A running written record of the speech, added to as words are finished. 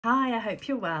Hi, I hope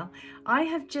you're well. I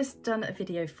have just done a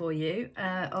video for you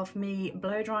of me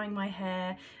blow drying my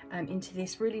hair into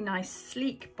this really nice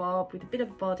sleek bob with a bit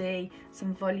of body,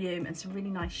 some volume and some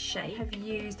really nice shape. I have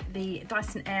used the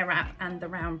Dyson Airwrap and the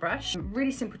round brush.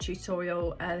 Really simple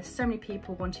tutorial. There's so many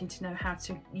people wanting to know how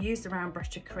to use the round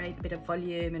brush to create a bit of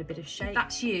volume and a bit of shape. If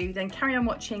that's you, then carry on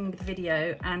watching the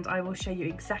video and I will show you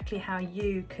exactly how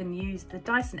you can use the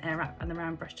Dyson Airwrap and the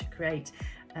round brush to create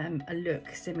a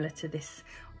look similar to this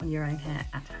on your own hair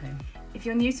at home. If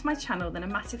you're new to my channel, then a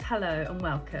massive hello and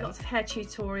welcome. Lots of hair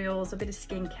tutorials, a bit of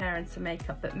skincare and some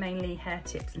makeup, but mainly hair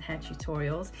tips and hair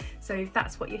tutorials. So if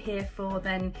that's what you're here for,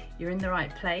 then you're in the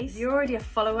right place. If you're already a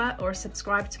follower or a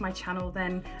subscriber to my channel,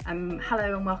 then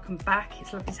hello and welcome back.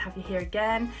 It's lovely to have you here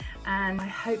again, and I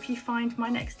hope you find my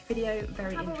next video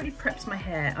very interesting. I've already prepped my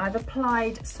hair. I've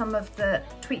applied some of the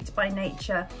Tweaked by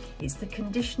Nature. It's the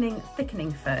conditioning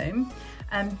thickening foam.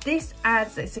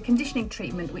 It's a conditioning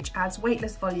treatment which adds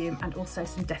weightless volume and also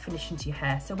some definition to your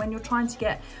hair. So when you're trying to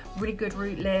get really good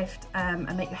root lift and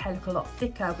make your hair look a lot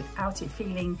thicker without it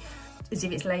feeling as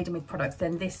if it's laden with products,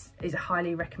 then this is a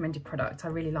highly recommended product. I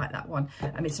really like that one.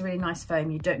 It's a really nice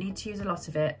foam. You don't need to use a lot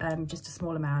of it, just a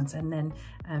small amount, and then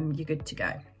you're good to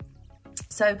go.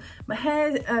 So my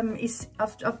hair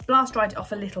I've blast dried it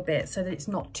off a little bit so that it's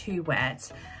not too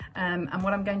wet. And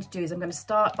what I'm going to do is I'm going to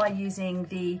start by using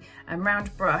the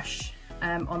round brush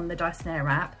on the Dyson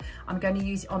Airwrap. I'm going to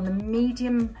use it on the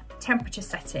medium temperature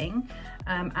setting,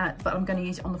 but I'm going to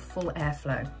use it on the full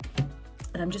airflow.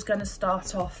 And I'm just going to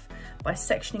start off by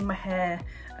sectioning my hair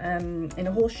in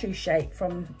a horseshoe shape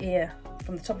from the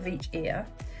top of each ear,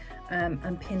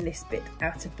 and pin this bit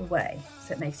out of the way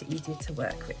so it makes it easier to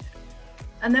work with.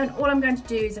 And then all I'm going to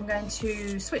do is I'm going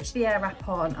to switch the Airwrap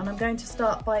on, and I'm going to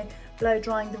start by blow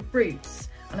drying the roots,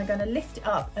 and I'm going to lift it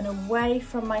up and away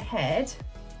from my head,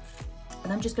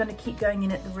 and I'm just going to keep going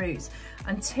in at the roots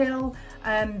until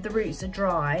the roots are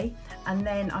dry, and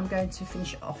then I'm going to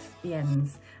finish off the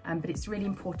ends. But it's really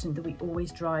important that we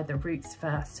always dry the roots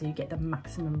first so you get the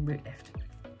maximum root lift.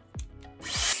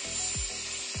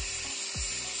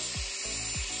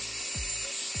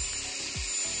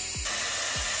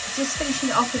 Just finishing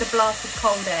it off with a blast of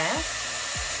cold air,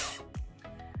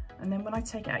 and then when I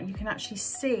take it out you can actually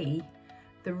see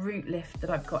the root lift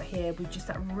that I've got here with just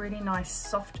that really nice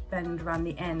soft bend around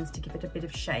the ends to give it a bit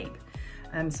of shape.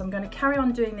 So I'm going to carry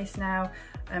on doing this now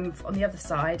on the other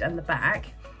side and the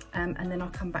back, and then I'll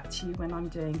come back to you when I'm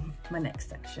doing my next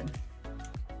section.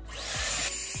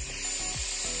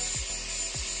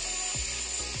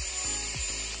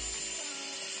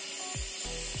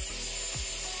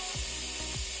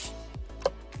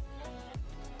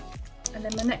 And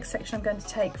then the next section I'm going to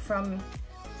take from the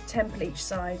temple each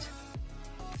side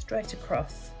straight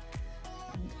across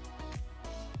and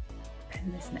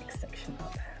pin this next section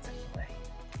up out of the way.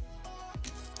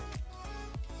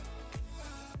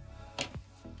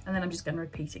 And then I'm just going to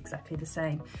repeat exactly the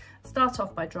same. Start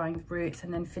off by drying the roots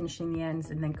and then finishing the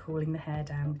ends and then cooling the hair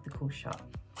down with the cool shot.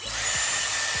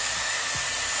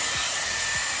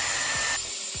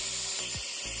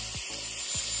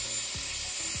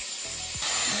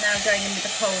 Now going in with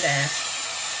the cold air.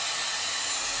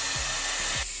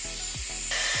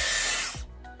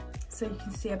 So you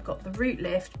can see I've got the root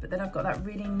lift, but then I've got that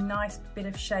really nice bit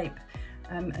of shape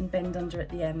and bend under at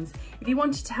the ends. If you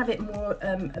wanted to have it more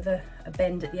of a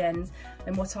bend at the ends,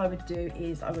 then what I would do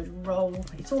is I would roll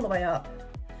it all the way up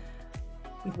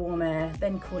with warm air,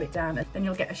 then cool it down, and then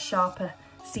you'll get a sharper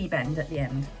C-bend at the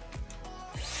end.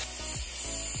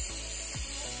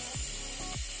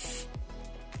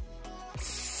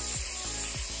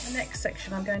 Next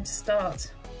section I'm going to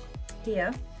start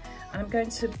here, and I'm going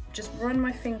to just run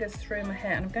my fingers through my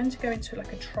hair, and I'm going to go into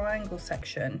like a triangle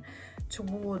section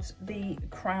towards the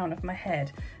crown of my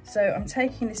head. So I'm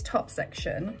taking this top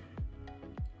section,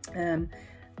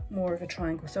 more of a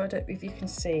triangle, so I don't, if you can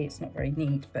see, it's not very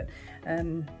neat, but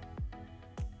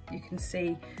you can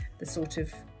see the sort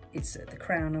of, it's at the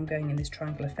crown, I'm going in this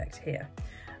triangle effect here,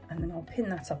 and then I'll pin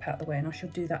that up out the way, and I shall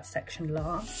do that section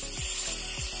last.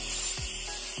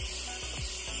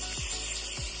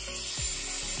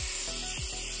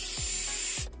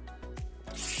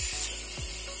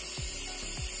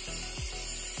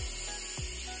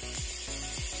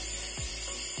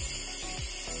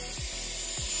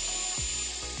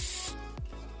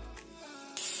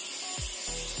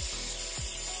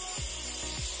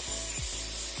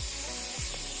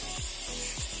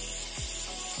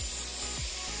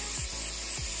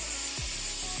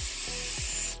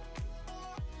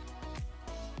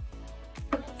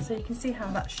 So you can see how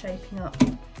that's shaping up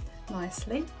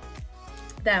nicely.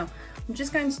 Now I'm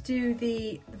just going to do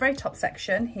the very top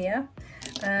section here,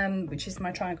 which is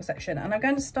my triangle section. And I'm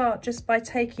going to start just by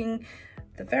taking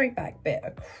the very back bit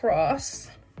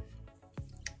across,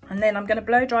 and then I'm going to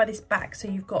blow dry this back so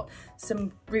you've got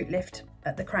some root lift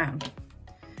at the crown.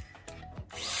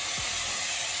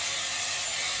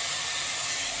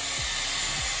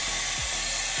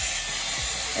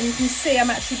 And you can see I'm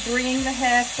actually bringing the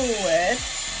hair forward.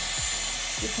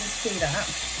 You can see that.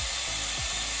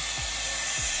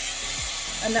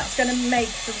 And that's going to make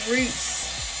the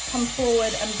roots come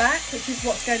forward and back, which is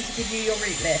what's going to give you your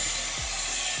root lift.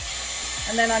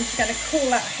 And then I'm just going to cool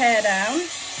that hair down.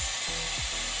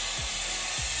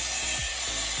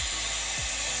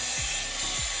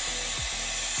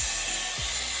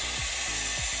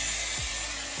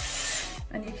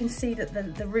 And you can see that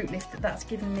the root lift that's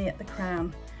given me at the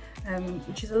crown,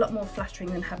 which is a lot more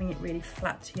flattering than having it really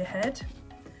flat to your head.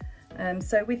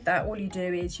 So with that, all you do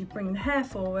is you bring the hair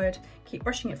forward, keep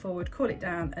brushing it forward, cool it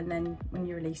down, and then when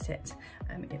you release it,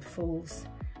 it falls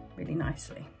really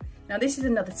nicely. Now this is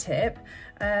another tip.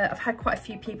 I've had quite a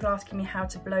few people asking me how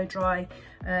to blow dry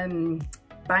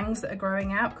bangs that are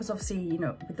growing out, because obviously, you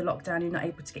know, with the lockdown you're not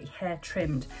able to get your hair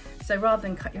trimmed. So rather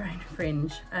than cut your own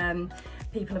fringe,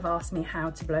 people have asked me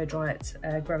how to blow dry it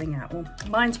growing out. Well,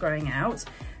 mine's growing out,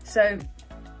 so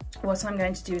what I'm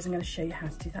going to do is I'm going to show you how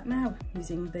to do that now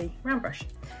using the round brush.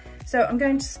 So I'm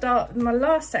going to start my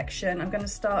last section. I'm going to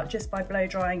start just by blow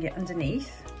drying it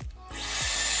underneath,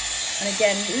 and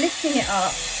again lifting it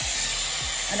up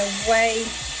and away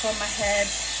from my head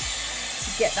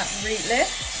to get that root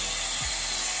lift.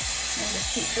 And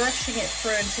just keep brushing it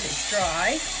through until it's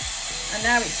dry. And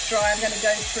now it's dry, I'm going to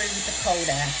go through with the cold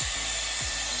air.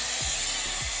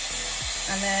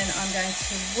 And then I'm going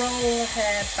to roll the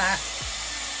hair back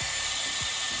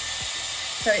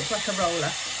so it's like a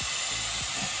roller.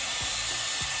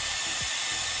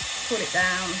 Pull it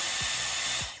down.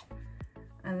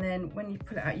 And then when you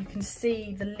pull it out, you can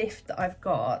see the lift that I've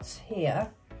got here,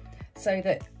 so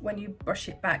that when you brush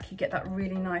it back, you get that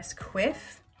really nice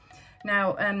quiff.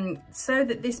 Now, so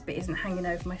that this bit isn't hanging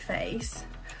over my face,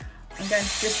 I'm going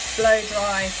to just blow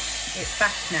dry it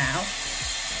back now.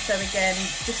 So again,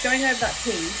 just going over that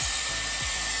piece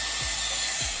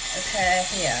of hair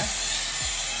here,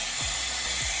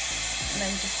 and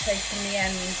then just taking the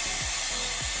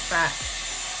ends back,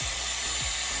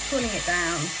 pulling it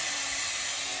down,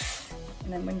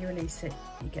 and then when you release it,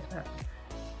 you get that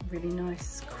really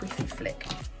nice quiffy flick.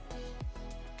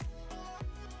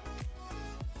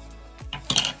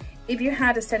 If you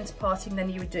had a centre parting, then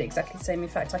you would do exactly the same. In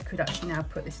fact, I could actually now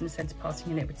put this in a centre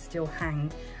parting and it would still hang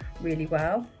really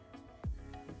well.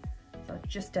 So I'll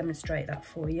just demonstrate that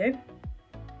for you.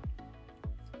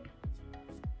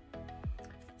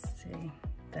 Let's see,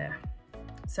 there.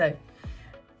 So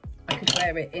I could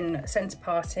wear it in centre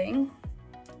parting.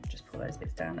 Just pull those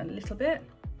bits down a little bit.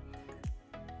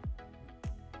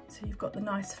 So you've got the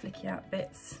nice flicky out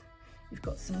bits. You've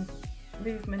got some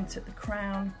movement at the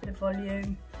crown, bit of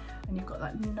volume. And you've got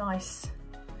that nice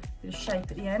bit of shape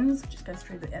at the ends. Just go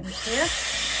through the ends here.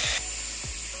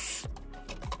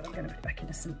 But I'm going to put it back in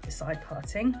a side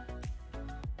parting.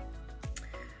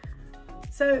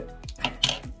 So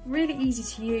really easy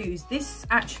to use. This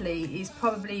actually is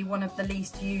probably one of the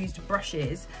least used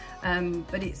brushes,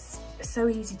 but it's so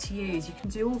easy to use. You can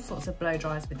do all sorts of blow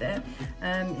dries with it.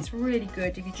 It's really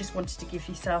good if you just wanted to give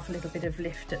yourself a little bit of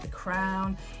lift at the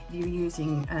crown. If you're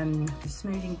using the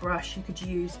smoothing brush, you could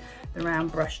use the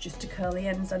round brush just to curl the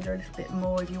ends under a little bit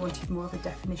more if you wanted more of a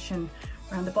definition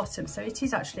around the bottom. So it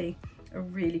is actually a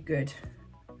really good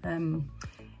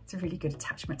it's a really good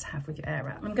attachment to have with your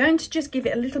Airwrap. I'm going to just give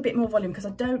it a little bit more volume because I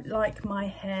don't like my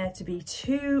hair to be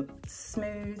too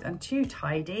smooth and too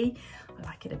tidy. I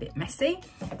like it a bit messy.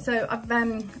 So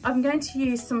I'm going to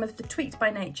use some of the Tweaked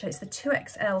by Nature. It's the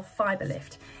 2XL Fibre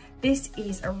Lift. This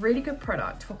is a really good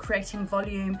product for creating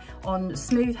volume on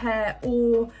smooth hair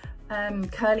or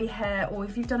curly hair, or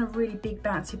if you've done a really big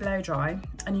bouncy blow dry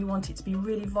and you want it to be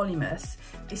really voluminous,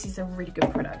 this is a really good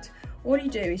product. All you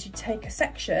do is you take a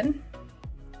section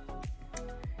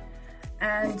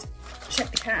and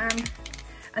check the can,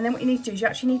 and then what you need to do is you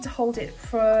actually need to hold it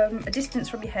from a distance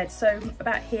from your head, so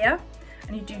about here,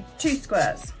 and you do 2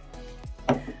 squirts,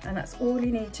 and that's all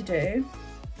you need to do.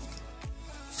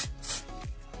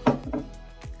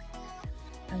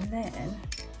 And then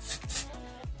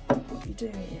what you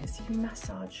do is you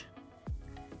massage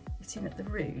it in at the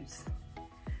roots,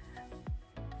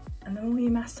 and the more you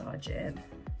massage it,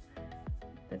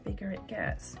 the bigger it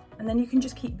gets, and then you can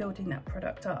just keep building that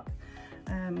product up.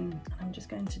 I'm just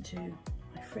going to do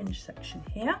my fringe section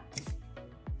here.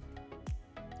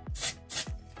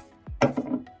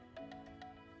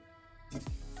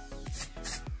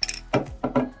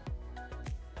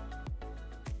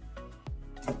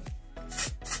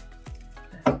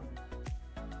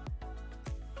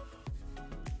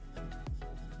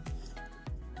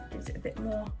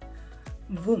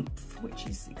 which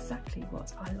is exactly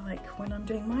what I like when I'm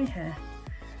doing my hair.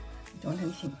 I don't want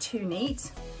anything too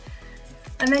neat.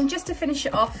 And then just to finish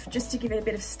it off, just to give it a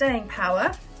bit of staying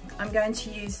power, I'm going to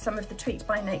use some of the Tweaked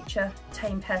by Nature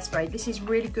Tamed hairspray. This is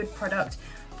really good product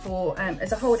for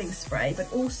as a holding spray,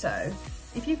 but also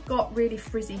if you've got really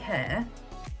frizzy hair,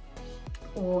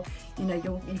 or you know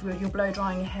you're blow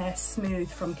drying your hair smooth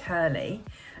from curly,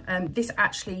 this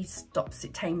actually stops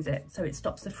it, tames it, so it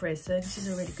stops the frizz. So this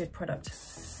is a really good product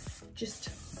just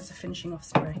as a finishing off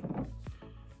spray.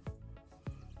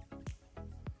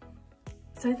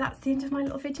 So that's the end of my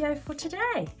little video for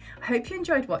today. I hope you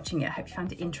enjoyed watching it. I hope you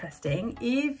found it interesting.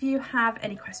 If you have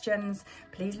any questions,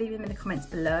 please leave them in the comments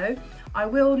below. I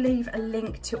will leave a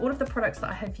link to all of the products that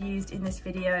I have used in this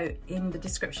video in the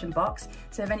description box.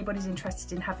 So if anybody's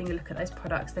interested in having a look at those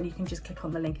products, then you can just click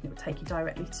on the link and it will take you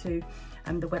directly to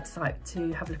the website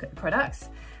to have a look at the products.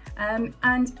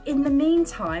 And in the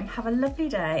meantime, have a lovely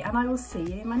day, and I will see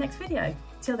you in my next video.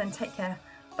 Till then, take care.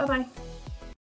 Bye-bye.